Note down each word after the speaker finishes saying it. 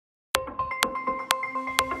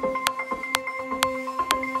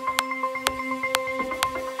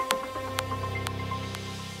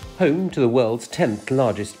home to the world's 10th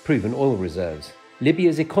largest proven oil reserves.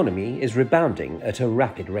 Libya's economy is rebounding at a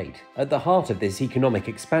rapid rate. At the heart of this economic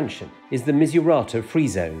expansion is the Misurata Free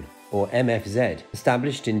Zone, or MFZ,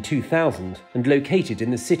 established in 2000 and located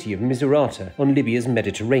in the city of Misurata on Libya's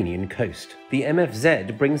Mediterranean coast. The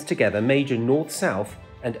MFZ brings together major north-south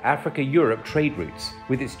and Africa-Europe trade routes,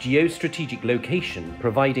 with its geostrategic location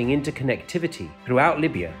providing interconnectivity throughout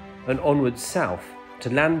Libya and onwards south to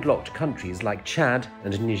landlocked countries like Chad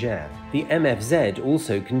and Niger. The MFZ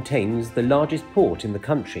also contains the largest port in the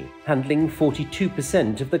country, handling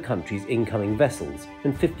 42% of the country's incoming vessels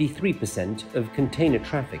and 53% of container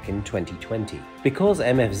traffic in 2020. Because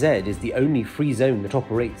MFZ is the only free zone that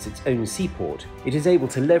operates its own seaport, it is able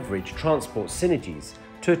to leverage transport synergies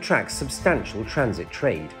to attract substantial transit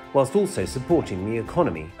trade, whilst also supporting the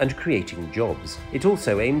economy and creating jobs. It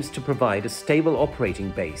also aims to provide a stable operating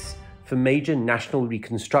base for major national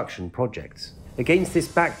reconstruction projects. Against this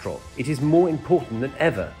backdrop, it is more important than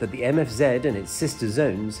ever that the MFZ and its sister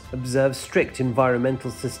zones observe strict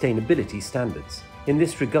environmental sustainability standards. In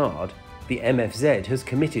this regard, the MFZ has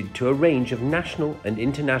committed to a range of national and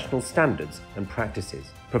international standards and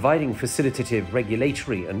practices. Providing facilitative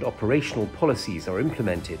regulatory and operational policies are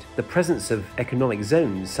implemented, the presence of economic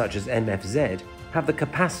zones such as MFZ have the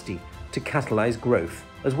capacity to catalyze growth,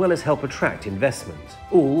 as well as help attract investment,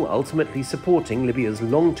 all ultimately supporting Libya's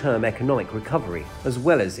long-term economic recovery, as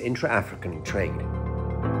well as intra-African trade.